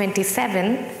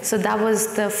COP27. So that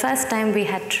was the first time we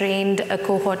had trained a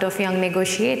cohort of young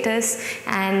negotiators,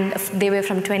 and they were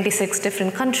from 26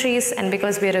 different countries, and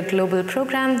because we're a global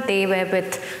program, they were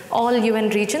with all UN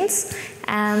regions.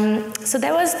 So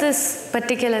there was this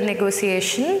particular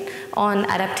negotiation on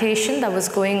adaptation that was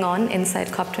going on inside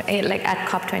at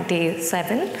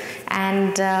COP27,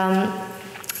 and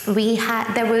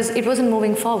it wasn't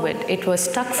moving forward. It was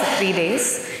stuck for 3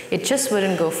 days. It just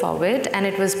wouldn't go forward, and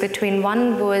it was between,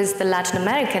 one was the Latin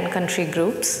American country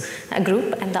group, and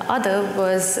the other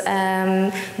was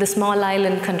the small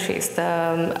island countries,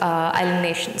 the island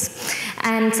nations.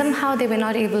 And somehow they were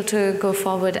not able to go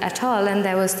forward at all, and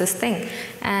there was this thing.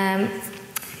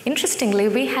 Interestingly,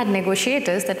 we had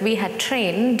negotiators that we had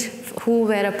trained who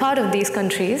were a part of these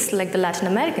countries, like the Latin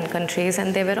American countries,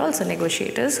 and they were also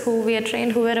negotiators who we had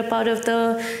trained who were a part of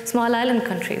the small island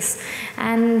countries.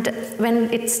 And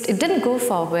when it didn't go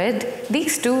forward,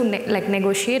 these two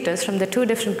negotiators from the two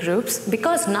different groups,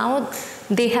 because now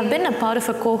they have been a part of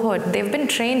a cohort, they've been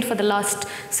trained for the last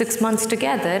 6 months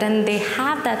together, and they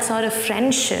have that sort of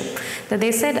friendship that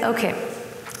they said, okay,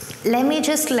 let me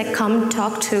just come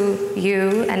talk to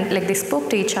you, and they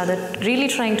spoke to each other, really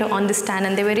trying to understand,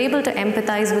 and they were able to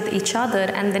empathize with each other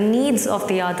and the needs of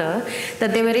the other,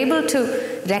 that they were able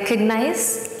to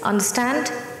recognize,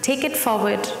 understand, take it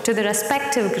forward to the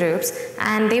respective groups,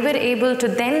 and they were able to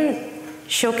then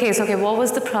showcase, okay, what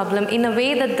was the problem in a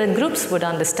way that the groups would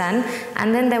understand,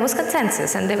 and then there was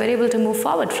consensus, and they were able to move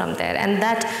forward from there. And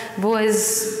that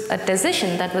was a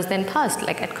decision that was then passed,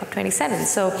 at COP27.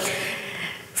 So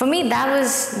for me,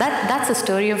 that's a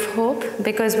story of hope,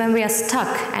 because when we are stuck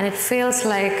and it feels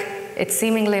like it's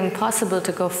seemingly impossible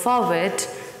to go forward,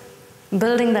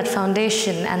 building that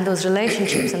foundation and those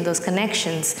relationships and those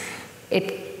connections,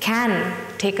 it can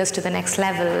take us to the next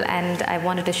level, and I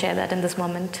wanted to share that in this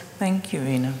moment. Thank you,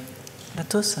 Veena.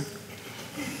 Atossa?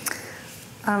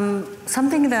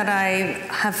 Something that I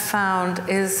have found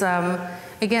is,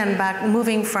 again,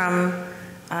 moving from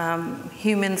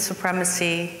human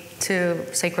supremacy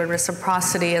to sacred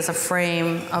reciprocity as a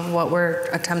frame of what we're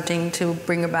attempting to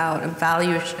bring about, a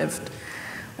value shift.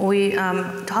 We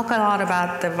talk a lot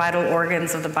about the vital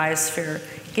organs of the biosphere,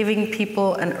 giving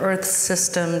people an Earth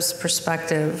systems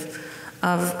perspective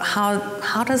of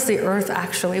how does the Earth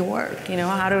actually work? You know,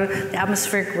 how do the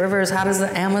atmospheric rivers, how does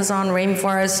the Amazon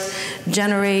rainforest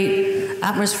generate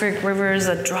atmospheric rivers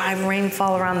that drive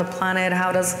rainfall around the planet?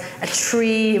 How does a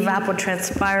tree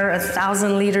evapotranspire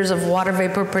 1,000 liters of water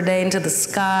vapor per day into the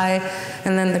sky,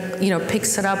 and then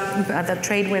picks it up, the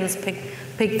trade winds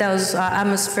pick those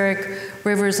atmospheric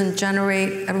rivers and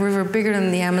generate a river bigger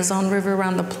than the Amazon River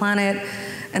around the planet?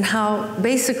 And how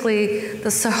basically the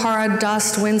Sahara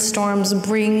dust windstorms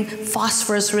bring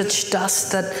phosphorus-rich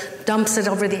dust that dumps it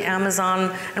over the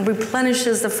Amazon and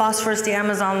replenishes the phosphorus the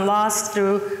Amazon lost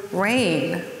through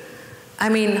rain. I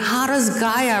mean, how does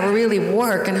Gaia really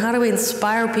work, and how do we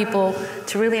inspire people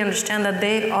to really understand that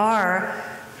they are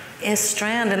a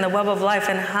strand in the web of life,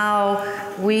 and how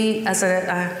we as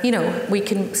we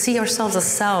can see ourselves as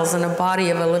cells in a body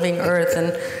of a living Earth,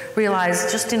 and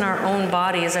realize just in our own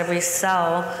bodies, every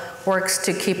cell works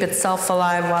to keep itself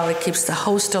alive while it keeps the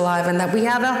host alive, and that we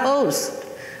have a host.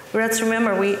 Let's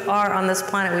remember, we are on this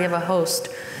planet, we have a host.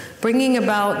 Bringing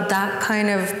about that kind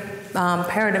of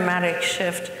paradigmatic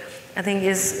shift, I think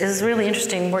is really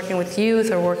interesting. Working with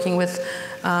youth or working with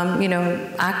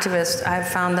activists, I've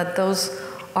found that those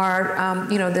are,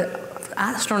 the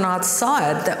astronauts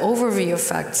saw it, the overview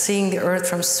effect, seeing the Earth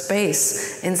from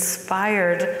space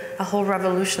inspired a whole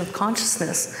revolution of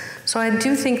consciousness. So I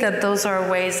do think that those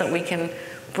are ways that we can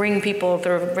bring people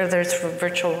through, whether it's for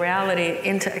virtual reality,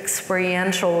 into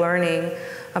experiential learning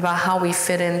about how we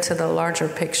fit into the larger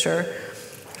picture.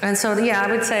 And so, yeah,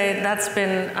 I would say that's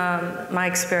been my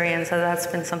experience, and that's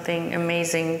been something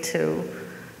amazing to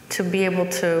be able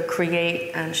to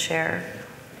create and share.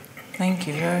 Thank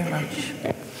you very much.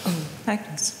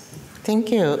 Agnes.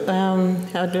 Thank you.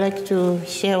 I would like to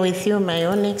share with you my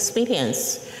own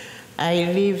experience. I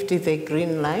lived the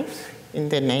green life in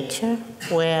the nature,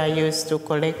 where I used to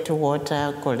collect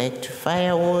water, collect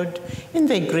firewood in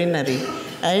the greenery.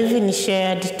 I even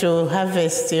shared to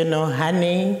harvest,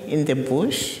 honey in the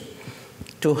bush,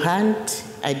 to hunt.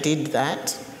 I did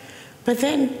that. But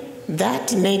then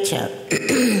that nature,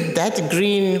 that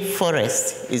green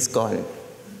forest is gone.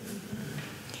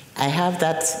 I have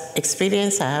that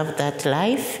experience, I have that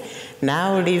life.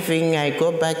 Now I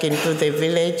go back into the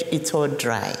village, it's all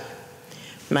dry.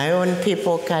 My own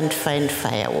people can't find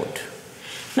firewood.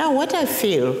 Now what I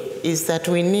feel is that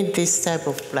we need this type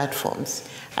of platforms.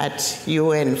 At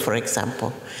UN, for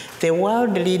example, the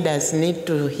world leaders need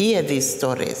to hear these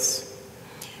stories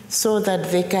so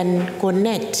that they can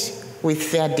connect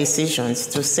with their decisions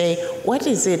to say, what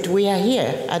is it? We are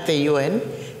here at the UN,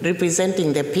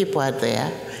 representing the people out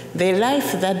there. The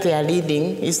life that they are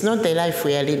leading is not the life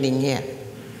we are leading here.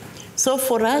 So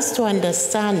for us to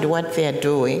understand what they are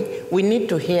doing, we need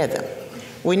to hear them.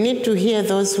 We need to hear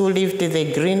those who lived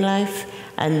the green life,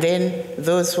 and then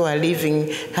those who are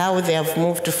living, how they have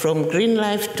moved from green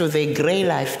life to the gray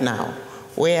life now,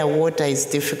 where water is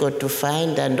difficult to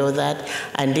find and all that.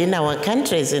 And in our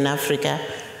countries in Africa,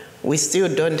 we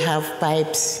still don't have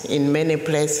pipes in many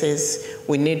places.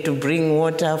 We need to bring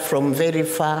water from very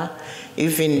far.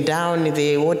 Even down,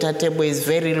 the water table is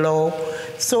very low.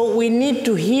 So we need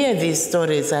to hear these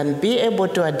stories and be able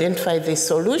to identify the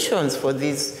solutions for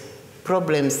these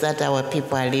problems that our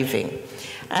people are living.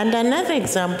 And another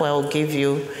example I'll give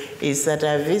you is that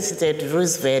I visited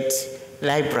Roosevelt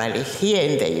Library here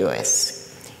in the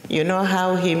US. You know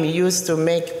how he used to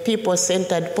make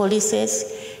people-centered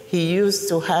policies? He used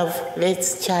to have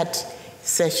let's chat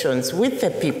sessions with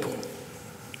the people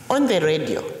on the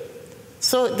radio.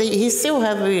 So he still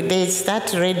there's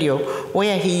that radio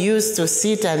where he used to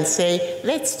sit and say,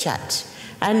 let's chat,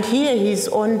 and hear his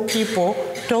own people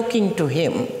talking to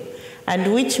him.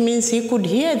 And which means he could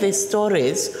hear the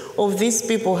stories of these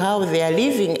people, how they are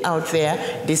living out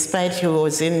there, despite he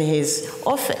was in his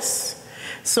office.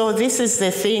 So this is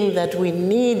the thing that we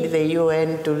need the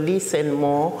UN to listen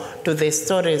more to the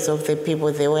stories of the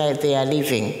people where they are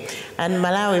living. And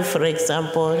Malawi, for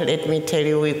example, let me tell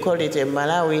you, we call it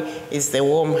Malawi is the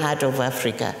warm heart of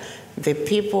Africa. The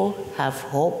people have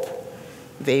hope.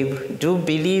 They do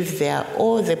believe there are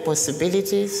all the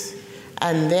possibilities,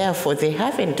 and therefore they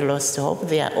haven't lost hope.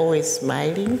 They are always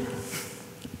smiling.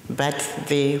 But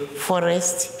the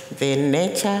forest, the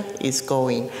nature is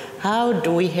going. How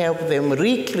do we help them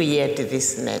recreate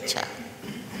this nature?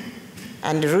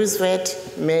 And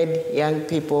Roosevelt made young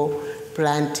people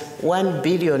plant 1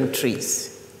 billion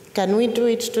trees. Can we do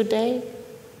it today?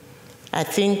 I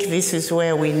think this is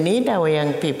where we need our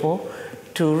young people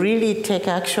to really take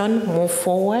action, move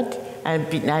forward, and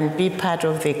be part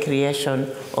of the creation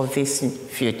of this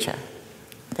future.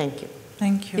 Thank you.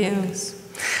 Thank you. Yes.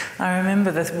 I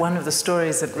remember that one of the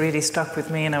stories that really stuck with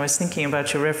me, and I was thinking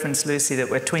about your reference, Lucy, that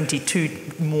we're 22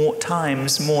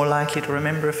 times more likely to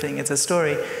remember a thing as a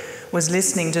story, was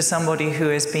listening to somebody who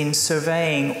has been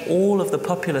surveying all of the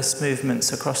populist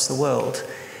movements across the world,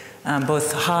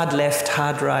 both hard left,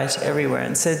 hard right, everywhere,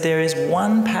 and said there is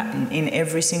one pattern in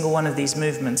every single one of these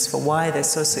movements for why they're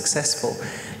so successful.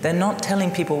 They're not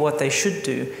telling people what they should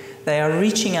do. They are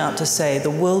reaching out to say, the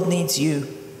world needs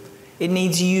you. It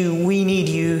needs you, we need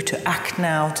you to act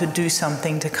now, to do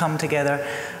something, to come together.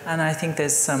 And I think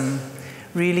there's some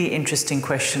really interesting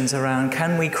questions around,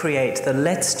 can we create the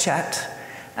let's chat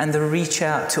and the reach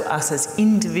out to us as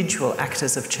individual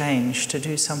actors of change to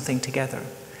do something together.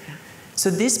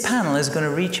 So this panel is going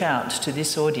to reach out to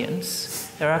this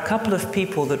audience. There are a couple of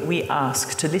people that we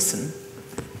ask to listen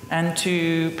and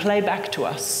to play back to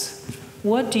us.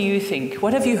 What do you think?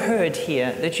 What have you heard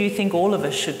here that you think all of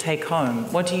us should take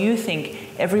home? What do you think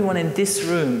everyone in this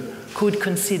room could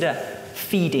consider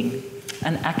feeding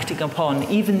and acting upon,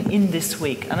 even in this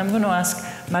week? And I'm going to ask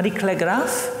Marie-Claire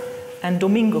Graf and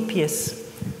Domingo Pies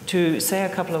to say a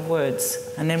couple of words,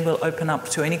 and then we'll open up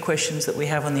to any questions that we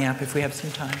have on the app if we have some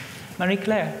time.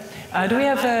 Marie-Claire, do we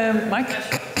have a mic?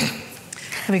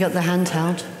 Have we got the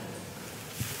handheld?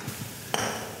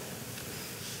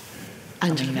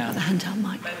 Angela, got the handheld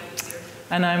mic.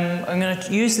 And I'm going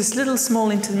to use this little small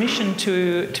intermission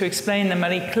to explain that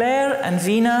Marie-Claire and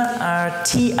Vina are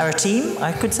our team,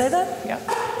 I could say that,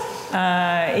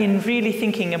 yeah, in really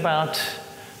thinking about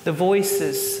the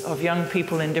voices of young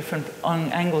people in different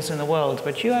angles in the world.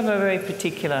 But you have a very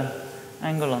particular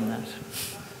angle on that.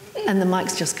 And the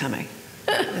mic's just coming.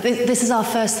 This is our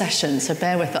first session, so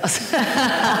bear with us.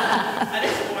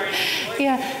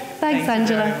 Yeah, thanks, Angela. Thank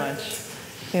you very much.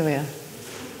 Here we are.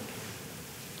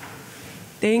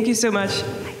 Thank you so much.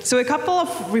 So a couple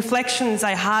of reflections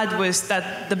I had was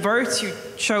that the words you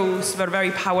chose were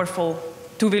very powerful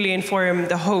to really inform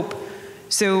the hope.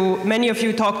 So many of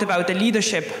you talked about the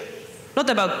leadership, not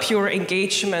about pure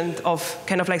engagement of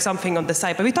kind of like something on the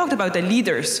side, but we talked about the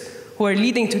leaders who are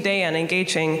leading today and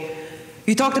engaging.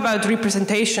 You talked about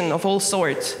representation of all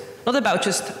sorts, not about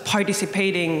just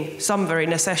participating somewhere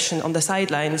in a session on the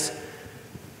sidelines.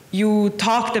 You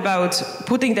talked about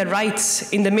putting the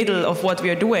rights in the middle of what we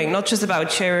are doing, not just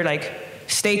about share like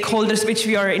stakeholders which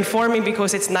we are informing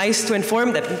because it's nice to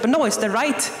inform them, but no, it's the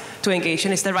right to engage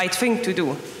and it's the right thing to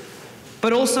do.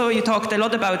 But also you talked a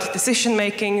lot about decision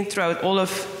making throughout all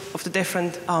of the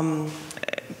different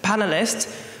panelists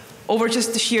over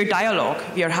just the sheer dialogue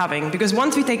we are having, because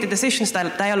once we take the decisions,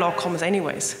 that dialogue comes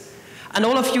anyways. And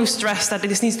all of you stressed that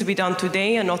this needs to be done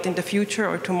today and not in the future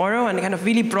or tomorrow, and kind of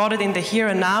really brought it in the here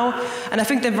and now. And I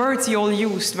think the words you all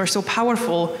used were so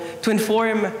powerful to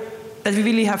inform that we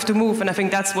really have to move, and I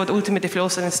think that's what ultimately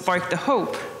also sparked the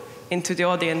hope into the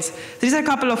audience. These are a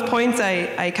couple of points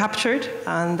I captured,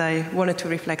 and I wanted to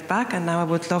reflect back, and now I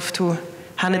would love to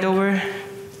hand it over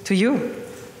to you.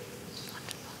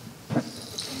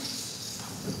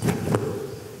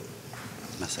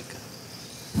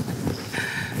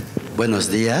 Buenos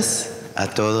días a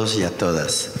todos y a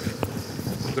todas.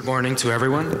 Good morning to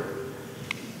everyone.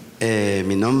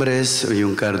 Mi nombre es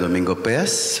Uyuncar Domingo Pérez,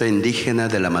 soy indígena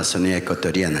de la Amazonía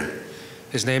ecuatoriana.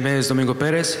 His name is Domingo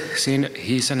Pérez.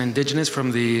 He's an indigenous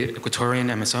from the Ecuadorian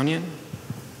Amazonian.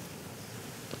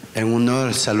 Es un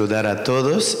honor saludar a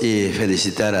todos y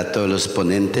felicitar a todos los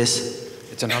ponentes.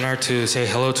 It's an honor to say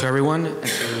hello to everyone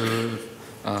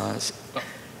and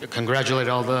to congratulate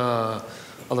all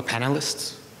the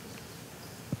panelists.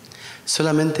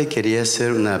 Solamente quería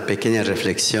hacer una pequeña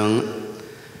reflexión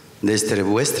desde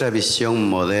vuestra visión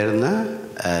moderna,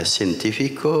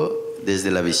 científico, desde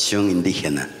la visión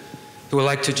indígena. We would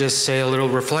like to just say a little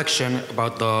reflection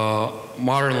about the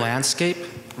modern landscape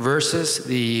versus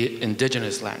the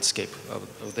indigenous landscape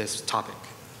of this topic.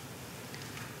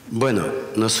 Bueno,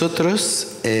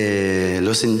 nosotros,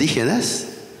 los indígenas,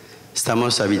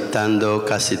 estamos habitando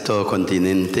casi todo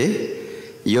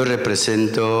continente. Yo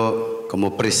represento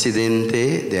como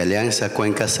presidente de Alianza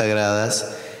Cuencas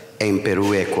Sagradas en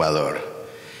Perú y Ecuador.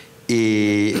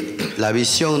 Y la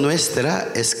visión nuestra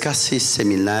es casi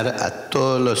similar a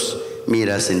todos los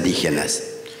miras indígenas.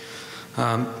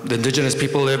 The indigenous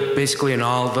people live basically in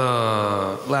all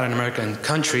the Latin American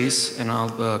countries, in all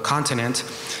the continent,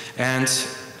 and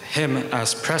him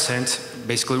as president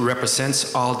basically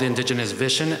represents all the indigenous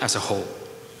vision as a whole.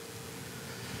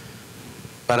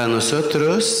 Para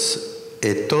nosotros,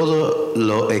 todo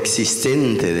lo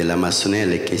existente de la Amazonía,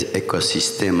 el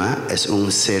ecosistema, es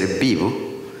un ser vivo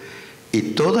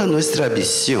y toda nuestra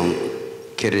visión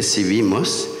que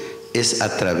recibimos es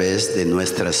a través de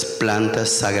nuestras plantas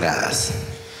sagradas.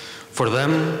 For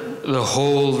them, the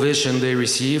whole vision they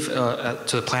receive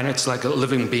to the planet is like a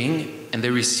living being, and they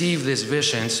receive these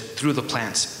visions through the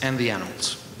plants and the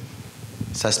animals.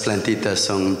 Esas plantitas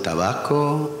son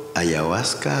tabaco,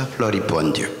 ayahuasca,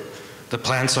 floripondio. The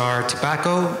plants are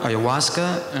tobacco,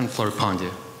 ayahuasca, and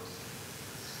floripondio.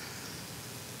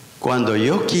 Cuando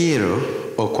yo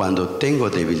quiero o cuando tengo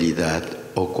debilidad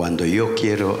o cuando yo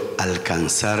quiero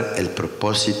alcanzar el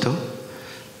propósito,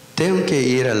 tengo que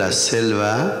ir a la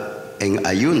selva en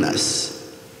ayunas.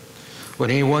 When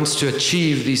he wants to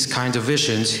achieve these kinds of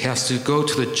visions, he has to go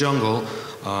to the jungle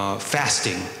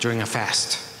fasting, during a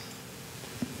fast.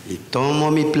 Y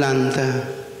tomo mi planta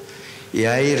y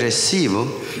ahí recibo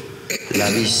la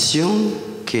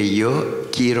visión que yo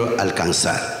quiero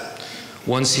alcanzar.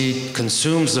 Once he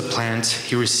consumes the plant,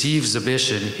 he receives the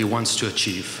vision he wants to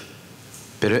achieve.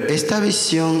 Pero esta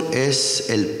visión es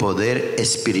el poder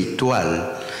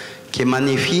espiritual que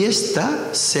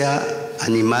manifiesta, sea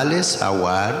animales,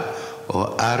 jaguar,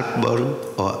 o árbol,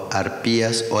 o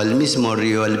arpías, o el mismo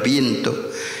río, el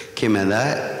viento, que me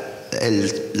da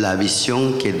la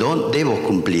visión que debo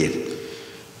cumplir.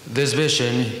 This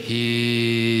vision,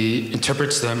 he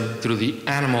interprets them through the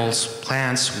animals,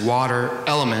 plants, water,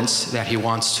 elements that he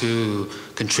wants to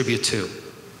contribute to.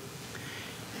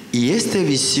 Y esta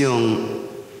visión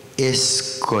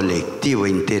es colectivo,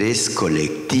 interés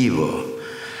colectivo.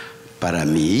 Para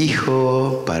mi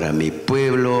hijo, para mi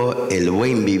pueblo, el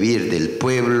buen vivir del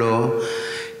pueblo,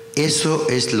 eso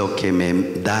es lo que me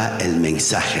da el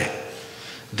mensaje.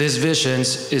 This vision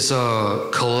is a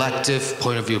collective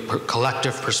point of view,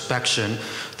 collective perspective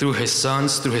through his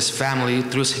sons, through his family,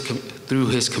 through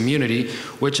his community,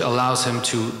 which allows him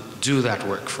to do that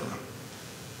work for them.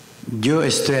 Yo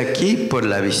estoy aquí por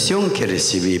la visión que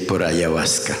recibí por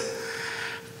ayahuasca.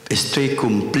 Estoy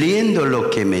cumpliendo lo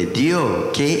que me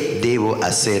dio. ¿Qué debo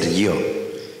hacer yo?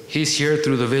 He's here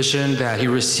through the vision that he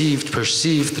perceived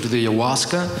through the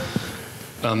ayahuasca,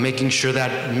 making sure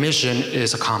that mission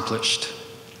is accomplished.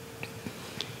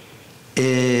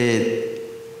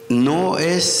 No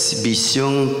es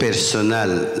visión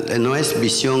personal, no es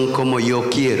visión como yo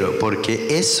quiero,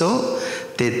 porque eso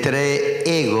te trae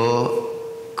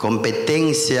ego,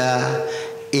 competencia,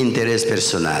 interés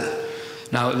personal.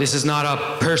 Now, this is not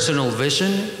a personal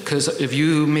vision, because if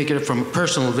you make it from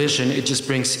personal vision, it just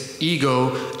brings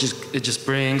ego, it just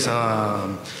brings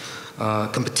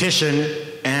competition,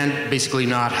 and basically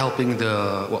not helping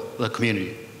the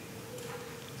community.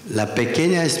 La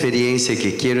pequeña experiencia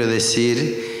que quiero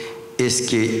decir es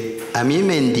que a mí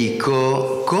me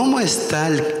indicó cómo está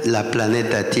la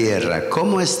planeta Tierra,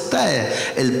 cómo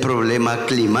está el problema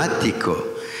climático.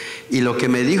 Y lo que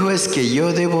me dijo es que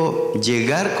yo debo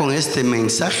llegar con este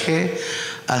mensaje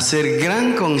a hacer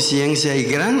gran conciencia y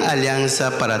gran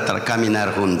alianza para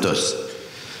caminar juntos.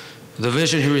 The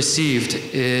vision he received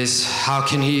is how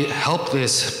can he help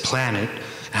this planet?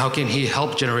 How can he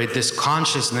help generate this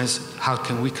consciousness? How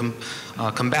can we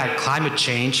combat climate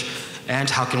change? And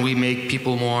how can we make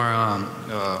people more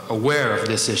aware of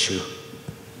this issue?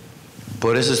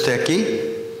 Por eso estoy aquí,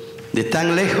 de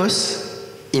tan lejos,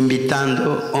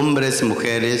 invitando hombres,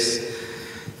 mujeres,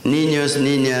 niños,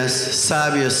 niñas,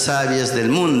 sabios, sabias del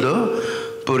mundo,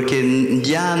 porque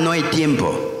ya no hay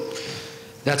tiempo.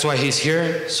 That's why he's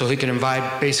here, so he can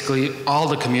invite basically all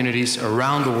the communities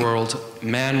around the world,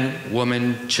 men,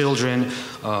 women, children,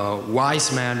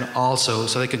 wise men also,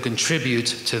 so they can contribute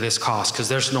to this cause, because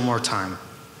there's no more time.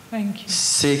 Thank you.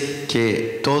 Sé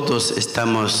que todos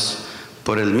estamos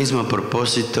por el mismo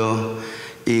propósito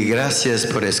y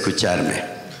gracias por escucharme.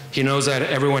 He knows that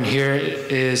everyone here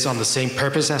is on the same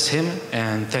purpose as him,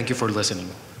 and thank you for listening.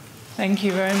 Thank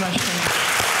you very much.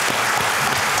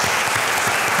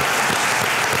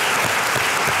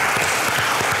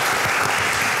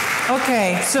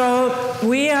 Okay, so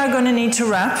we are going to need to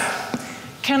wrap.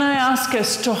 Can I ask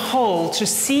us to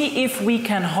see if we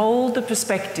can hold the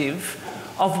perspective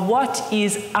of what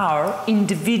is our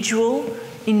individual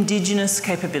indigenous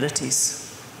capabilities?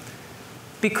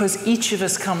 Because each of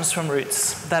us comes from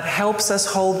roots. That helps us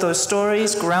hold those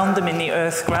stories, ground them in the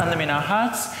earth, ground them in our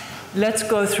hearts. Let's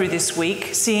go through this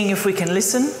week, seeing if we can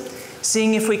listen,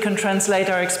 seeing if we can translate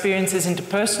our experiences into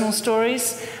personal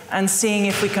stories, and seeing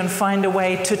if we can find a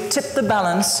way to tip the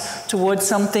balance towards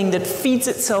something that feeds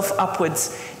itself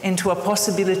upwards into a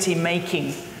possibility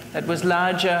making that was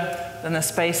larger than the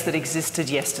space that existed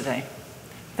yesterday.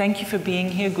 Thank you for being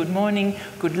here. Good morning.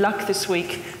 Good luck this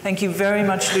week. Thank you very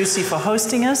much, Lucy, for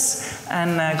hosting us.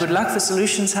 And good luck for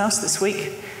Solutions House this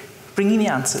week, bringing the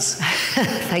answers.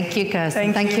 Thank you,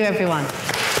 Kirsten. Thank you, everyone.